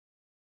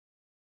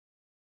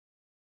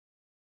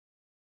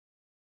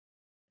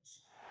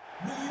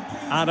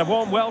And a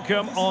warm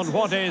welcome on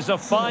what is a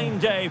fine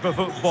day for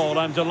football.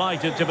 I'm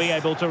delighted to be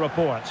able to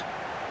report.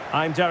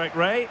 I'm Derek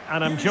Ray,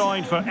 and I'm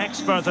joined for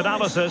expert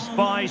analysis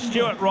by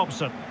Stuart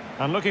Robson.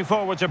 And looking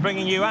forward to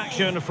bringing you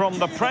action from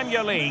the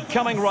Premier League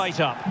coming right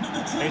up.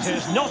 It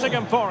is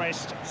Nottingham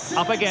Forest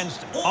up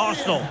against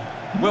Arsenal.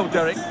 Well,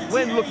 Derek,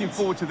 when looking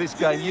forward to this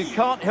game, you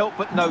can't help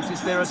but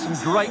notice there are some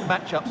great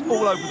matchups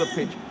all over the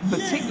pitch,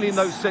 particularly in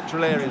those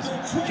central areas.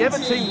 Whichever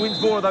team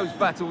wins more of those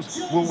battles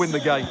will win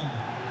the game.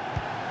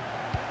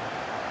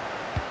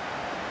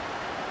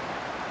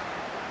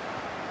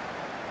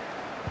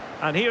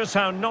 And here's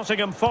how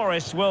Nottingham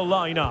Forest will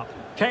line up.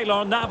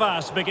 Keylor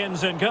Navas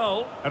begins in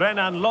goal.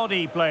 Renan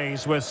Lodi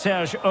plays with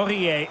Serge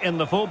Aurier in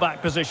the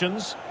full-back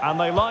positions. And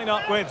they line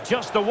up with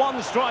just the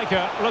one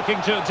striker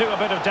looking to do a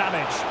bit of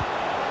damage.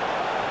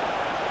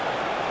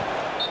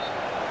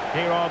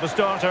 Here are the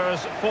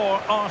starters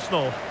for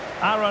Arsenal.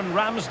 Aaron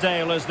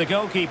Ramsdale is the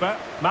goalkeeper.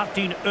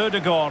 Martin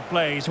Ødegaard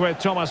plays with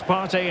Thomas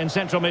Partey in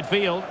central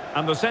midfield.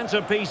 And the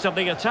centrepiece of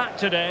the attack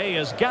today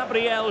is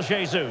Gabriel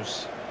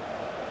Jesus.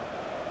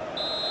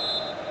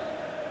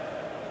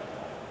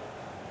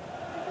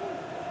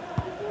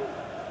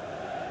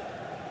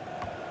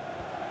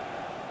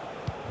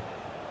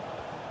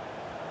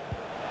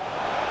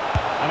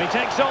 And he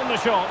takes on the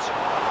shot.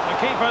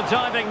 The keeper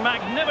diving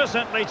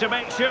magnificently to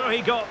make sure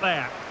he got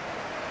there.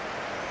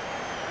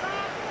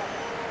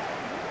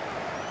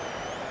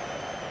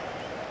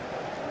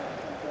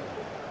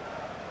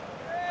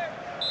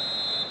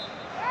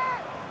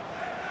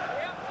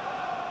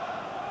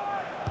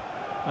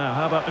 Now,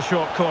 how about the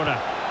short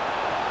corner?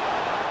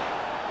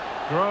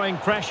 Growing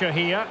pressure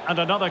here, and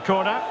another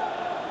corner.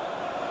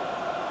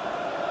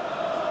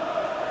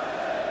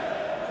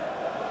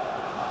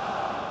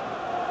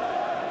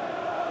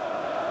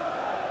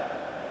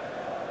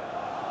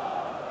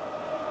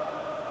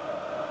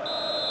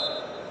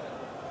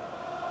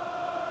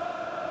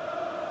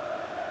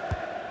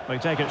 They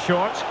take it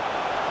short.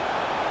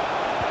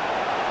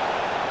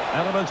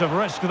 Element of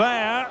risk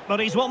there,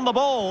 but he's won the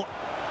ball.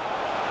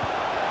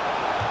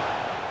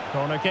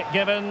 Corner kick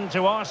given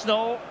to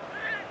Arsenal.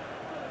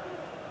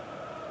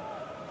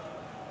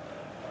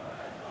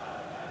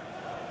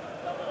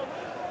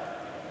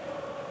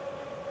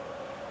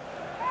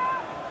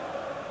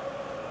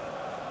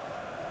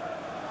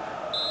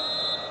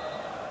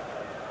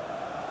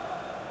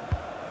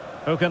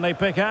 Who can they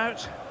pick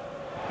out?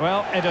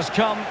 Well, it has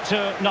come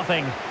to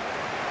nothing.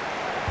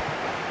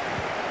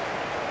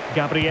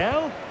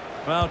 Gabriel.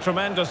 Well,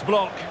 tremendous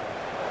block.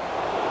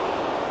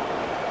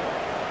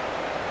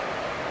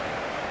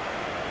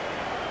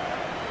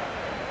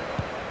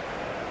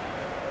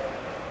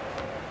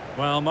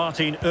 Well,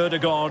 Martin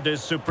Ødegaard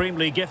is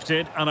supremely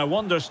gifted, and I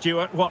wonder,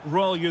 Stuart, what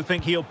role you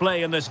think he'll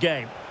play in this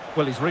game.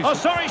 Well, he's Oh,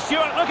 sorry,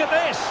 Stuart, look at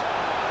this!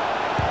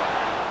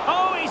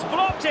 Oh, he's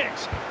blocked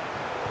it!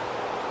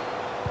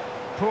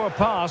 Poor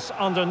pass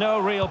under no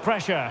real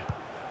pressure.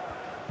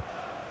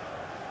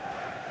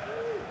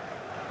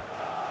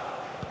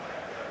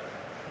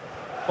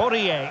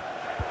 Aurier.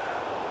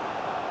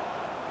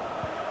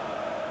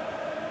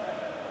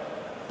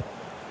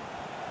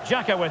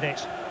 Xhaka with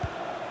it.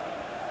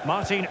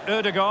 Martin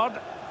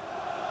Ødegaard.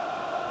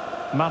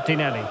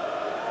 Martinelli.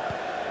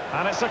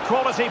 And it's a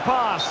quality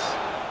pass.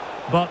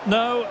 But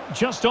no,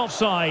 just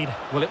offside.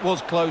 Well, it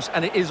was close,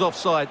 and it is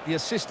offside. The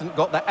assistant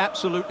got that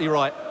absolutely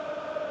right.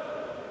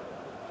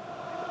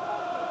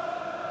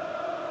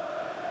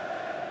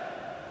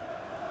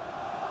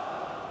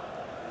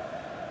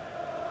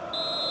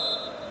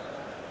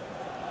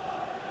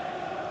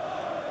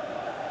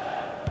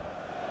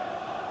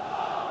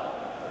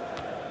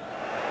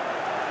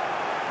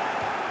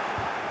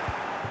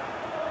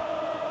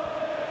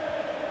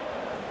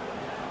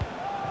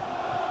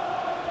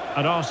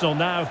 And Arsenal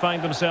now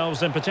find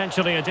themselves in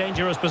potentially a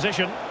dangerous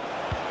position.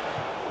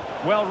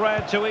 Well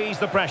read to ease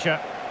the pressure.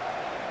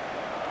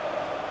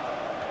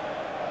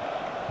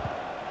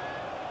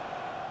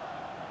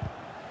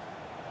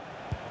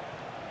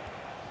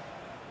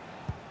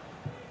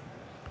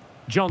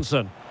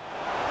 Johnson.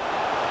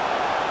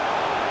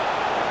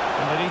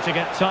 And they need to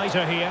get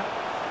tighter here.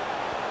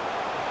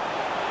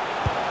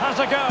 Has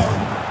a go.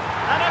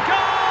 And a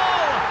goal!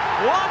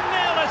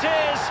 1-0 it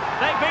is.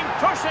 They've been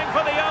pushing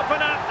for the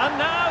opener, and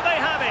now they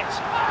have it.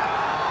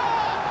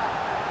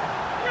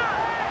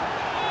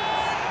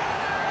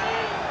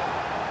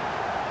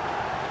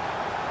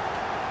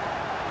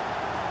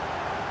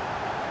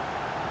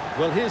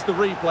 Well, here's the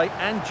replay,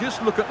 and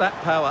just look at that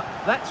power.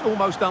 That's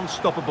almost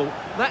unstoppable.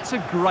 That's a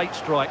great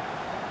strike.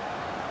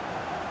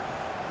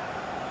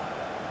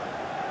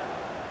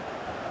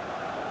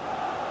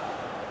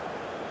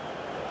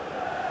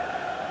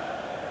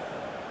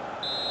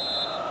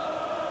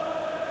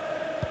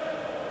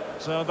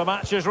 So the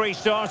match has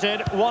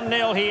restarted,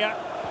 1-0 here.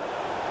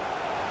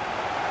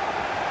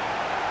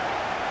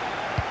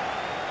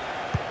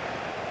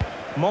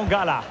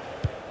 Mongala.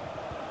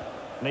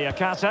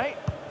 Niakate.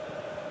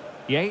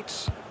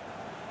 Yates.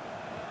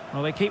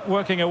 Well, they keep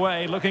working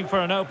away, looking for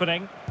an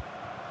opening.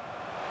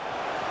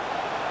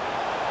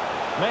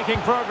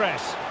 Making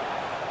progress.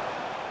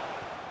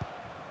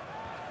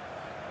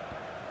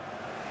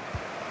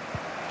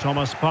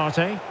 Thomas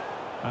Partey.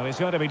 Well, he's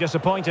going to be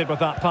disappointed with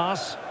that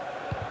pass.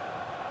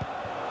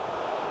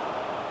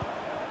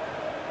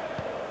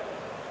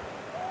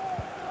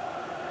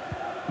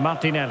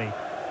 Martinelli.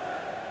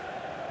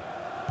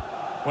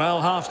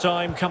 Well,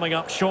 half-time coming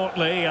up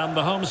shortly and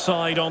the home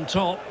side on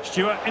top.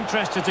 Stuart,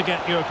 interested to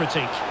get your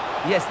critique.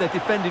 Yes, they've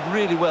defended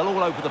really well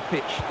all over the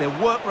pitch. Their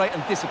work rate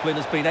and discipline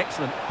has been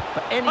excellent.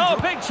 But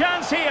big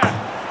chance here.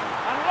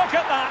 And look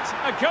at that.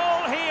 A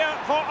goal here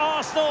for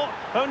Arsenal,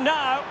 who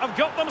now have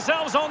got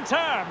themselves on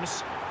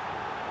terms.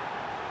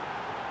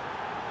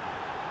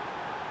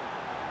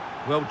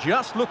 Well,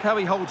 just look how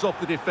he holds off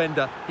the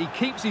defender. He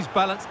keeps his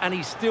balance and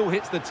he still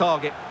hits the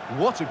target.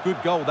 What a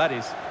good goal that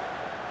is.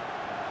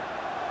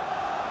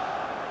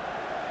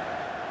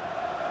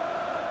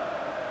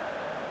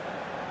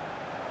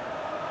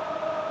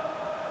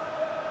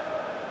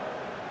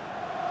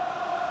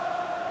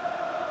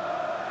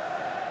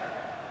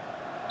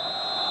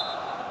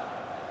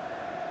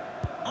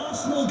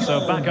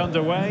 So back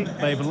underway.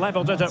 They've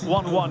levelled it at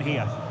 1-1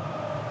 here.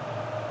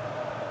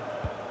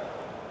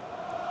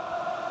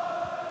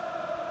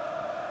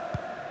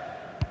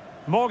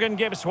 Morgan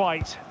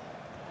Gibbs-White.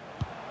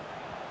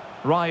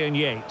 Ryan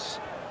Yates.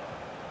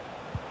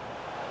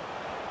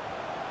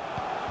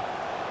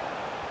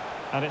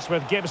 And it's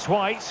with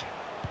Gibbs-White. It's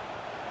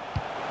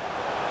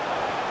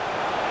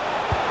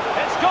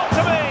got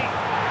to be!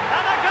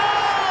 And a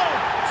goal!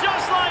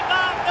 Just like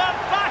that, they're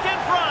back in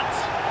front!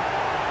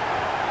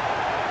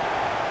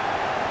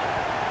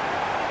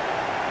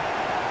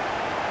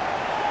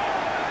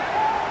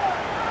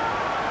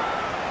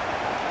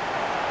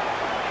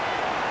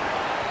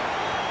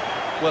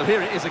 Well,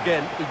 here it is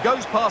again. He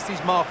goes past his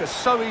marker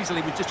so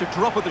easily with just a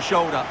drop of the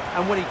shoulder.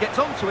 And when he gets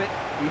onto it,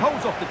 he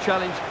holds off the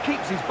challenge,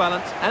 keeps his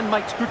balance and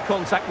makes good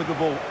contact with the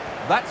ball.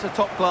 That's a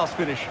top-class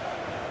finish.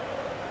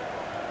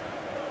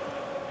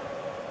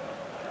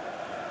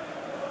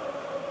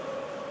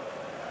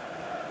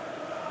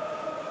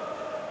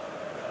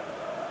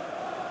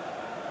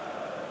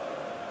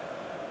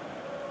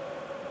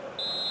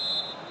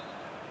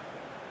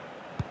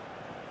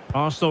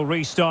 Arsenal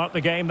restart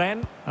the game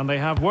then, and they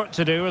have work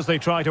to do as they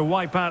try to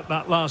wipe out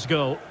that last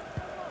goal.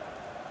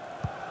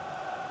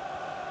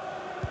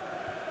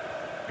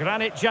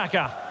 Granit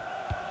Xhaka.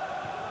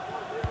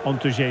 On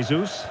to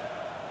Jesus.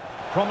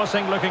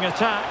 Promising looking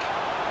attack.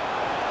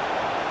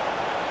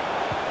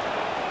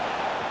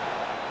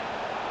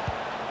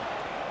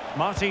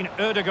 Martin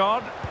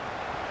Ødegaard.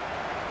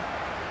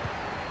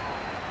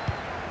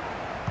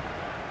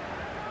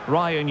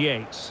 Ryan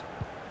Yates.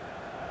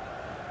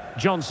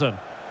 Johnson.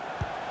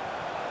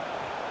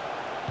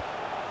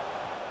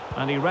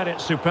 And he read it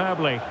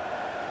superbly.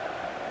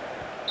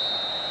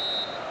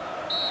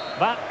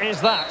 That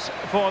is that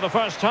for the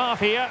first half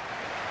here.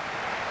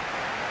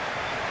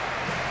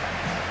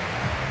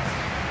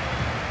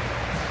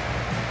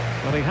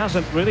 Well, he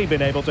hasn't really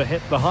been able to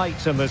hit the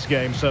heights in this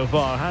game so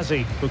far, has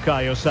he,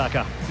 Bukayo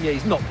Saka? Yeah,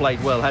 he's not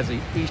played well, has he?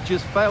 He's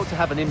just failed to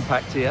have an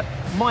impact here.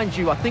 Mind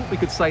you, I think we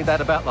could say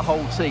that about the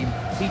whole team.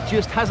 He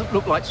just hasn't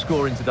looked like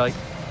scoring today.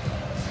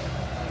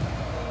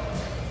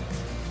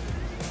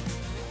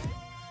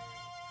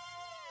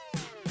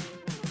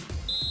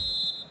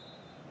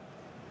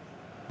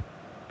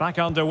 Back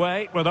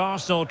underway with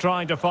Arsenal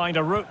trying to find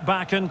a route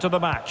back into the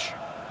match.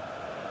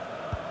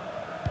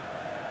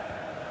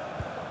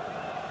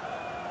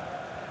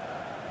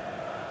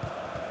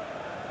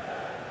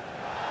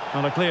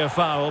 And a clear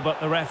foul,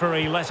 but the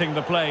referee letting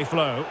the play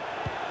flow.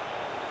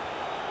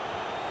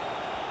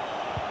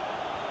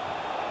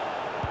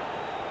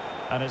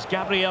 And it's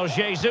Gabriel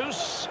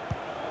Jesus.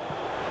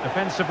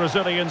 Defensive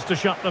Brazilians to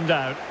shut them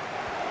down.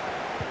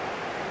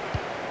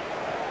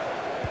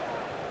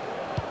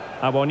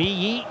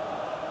 Awoniyi.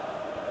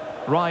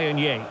 Ryan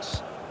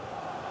Yates.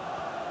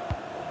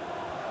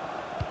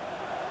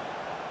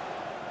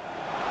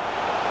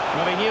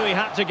 Well, he knew he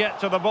had to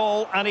get to the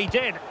ball, and he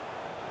did.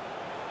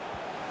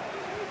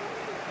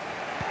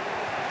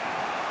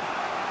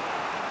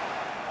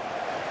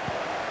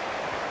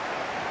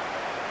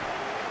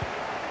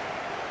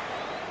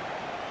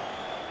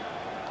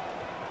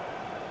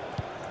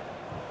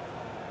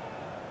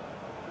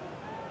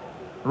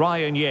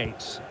 Ryan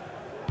Yates.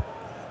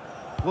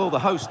 Well, the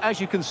hosts,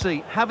 as you can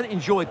see, haven't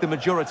enjoyed the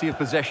majority of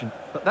possession.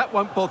 But that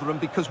won't bother them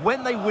because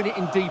when they win it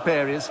in deep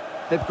areas,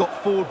 they've got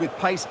forward with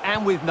pace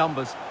and with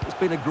numbers. It's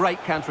been a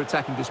great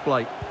counter-attacking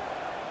display.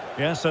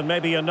 Yes, and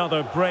maybe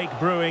another break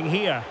brewing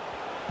here.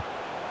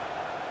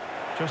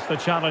 Just the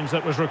challenge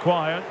that was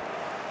required.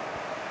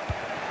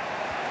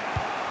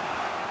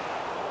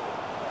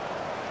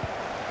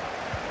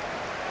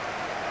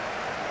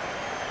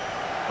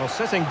 Well,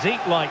 sitting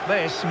deep like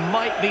this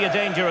might be a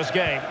dangerous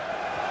game.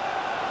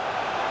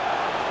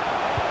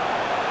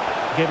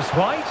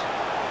 Gibbs-White.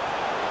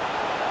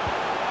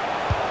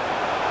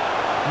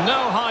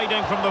 No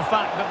hiding from the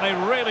fact that they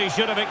really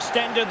should have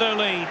extended their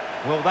lead.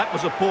 Well, that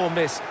was a poor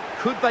miss.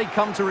 Could they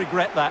come to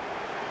regret that?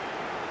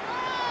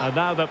 And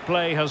now that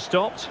play has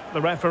stopped,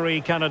 the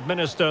referee can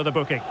administer the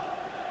booking.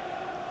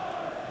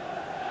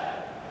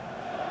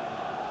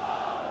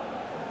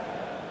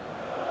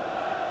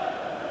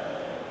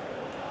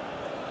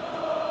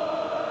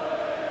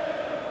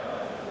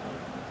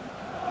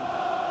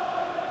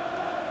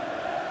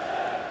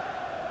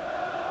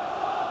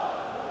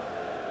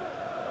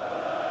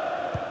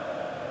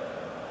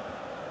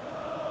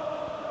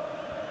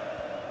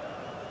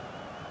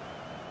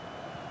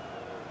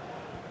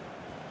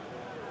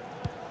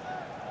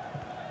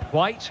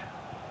 White.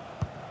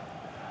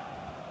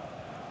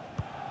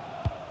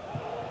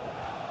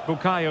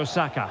 Bukayo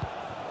Saka.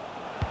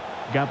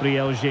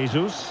 Gabriel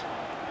Jesus.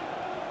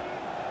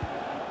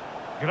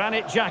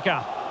 Granit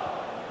Xhaka.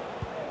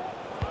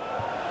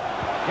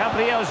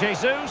 Gabriel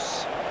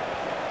Jesus.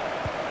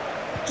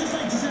 Just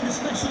like to send a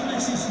special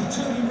message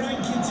to Tony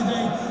Rankin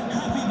today.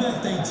 Happy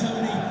birthday,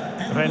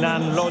 Tony.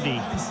 Renan Lodi.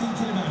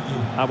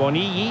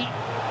 Awoniyi.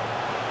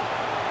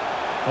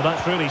 Well,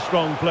 that's really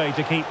strong play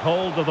to keep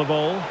hold of the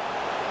ball.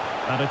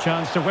 And a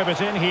chance to whip it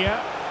in here.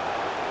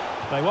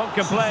 They won't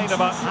complain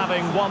about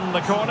having won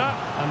the corner,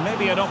 and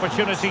maybe an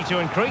opportunity to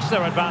increase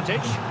their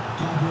advantage.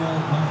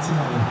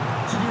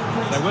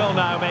 They will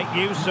now make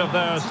use of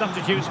their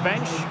substitutes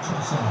bench.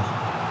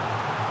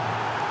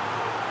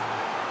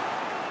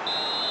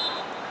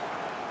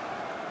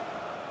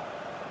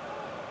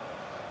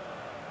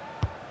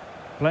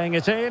 Playing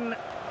it in.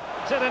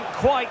 Didn't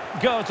quite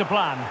go to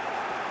plan.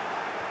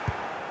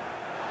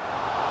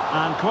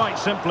 And quite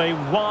simply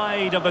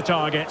wide of the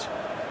target.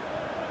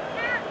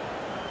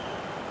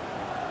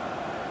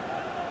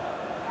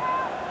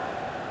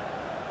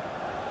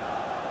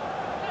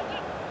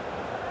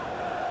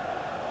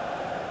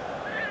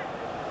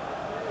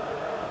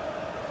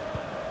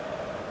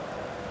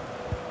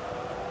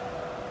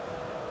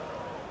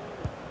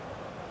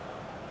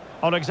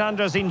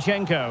 Alexander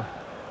Zinchenko.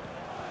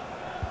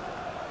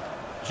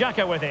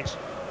 Xhaka with it.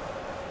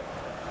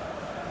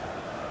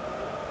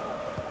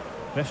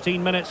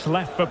 15 minutes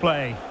left for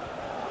play.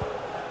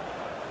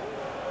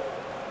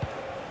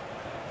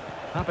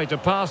 Happy to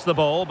pass the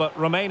ball, but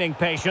remaining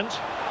patient.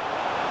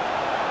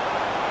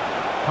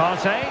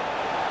 Partey.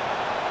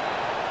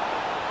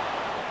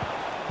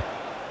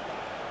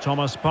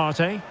 Thomas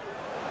Partey.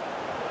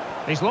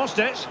 He's lost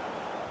it.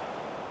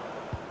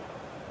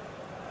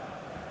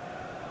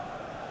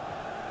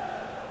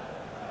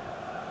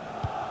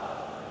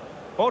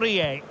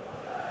 Aurier.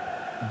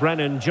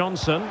 Brennan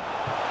Johnson.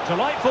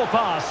 Delightful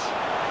pass.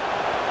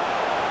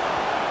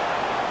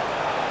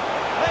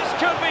 This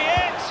could be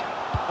it.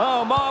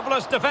 Oh,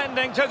 marvellous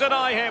defending to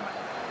deny him.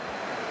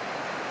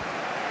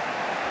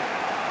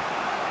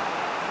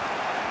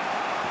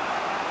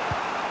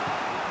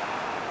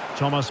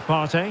 Thomas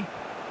Partey.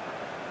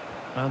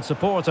 And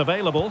support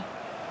available.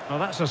 Well,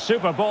 that's a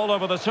super ball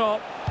over the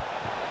top.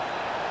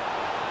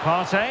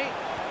 Partey.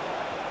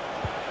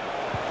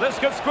 This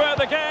could square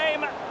the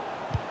game.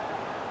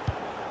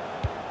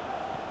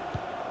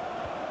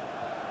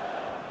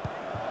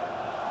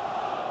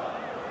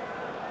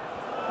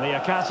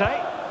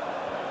 Niakate.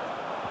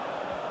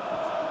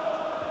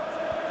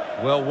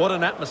 Well, what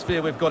an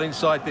atmosphere we've got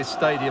inside this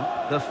stadium.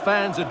 The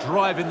fans are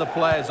driving the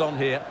players on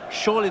here.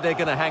 Surely they're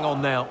going to hang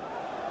on now.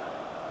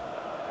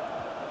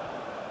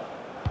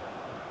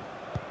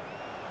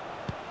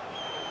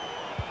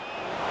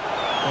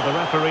 Well, the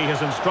referee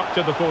has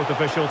instructed the fourth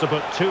official to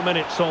put 2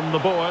 minutes on the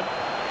board.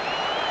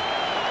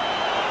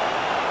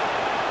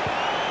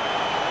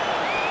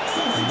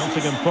 And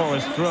Nottingham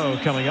Forest throw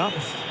coming up.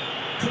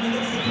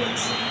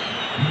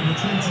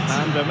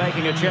 And they're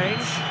making a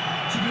change.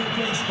 To be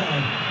replaced by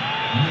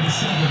number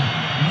 7,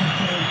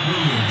 Nico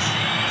Williams.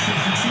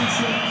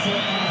 Substitution for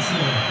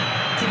Arsenal.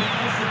 Coming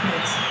off the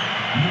pitch,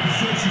 number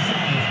 35,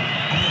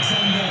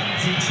 Alexander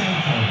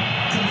Zinchenko.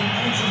 Coming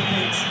onto the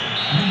pitch,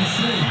 number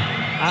 3.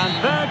 And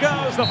there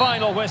goes the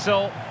final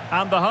whistle.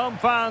 And the home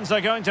fans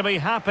are going to be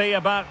happy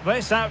about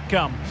this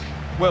outcome.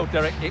 Well,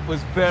 Derek, it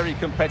was very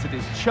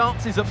competitive.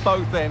 Chances at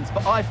both ends,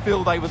 but I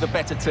feel they were the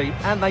better team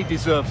and they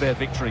deserved their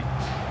victory.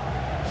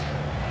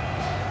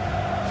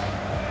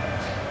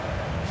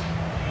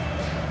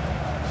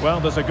 Well,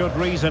 there's a good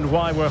reason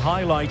why we're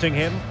highlighting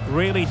him.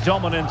 Really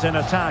dominant in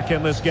attack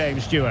in this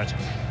game, Stuart.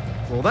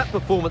 Well, that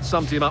performance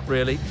sums him up,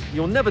 really.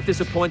 You're never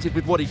disappointed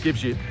with what he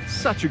gives you.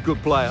 Such a good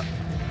player.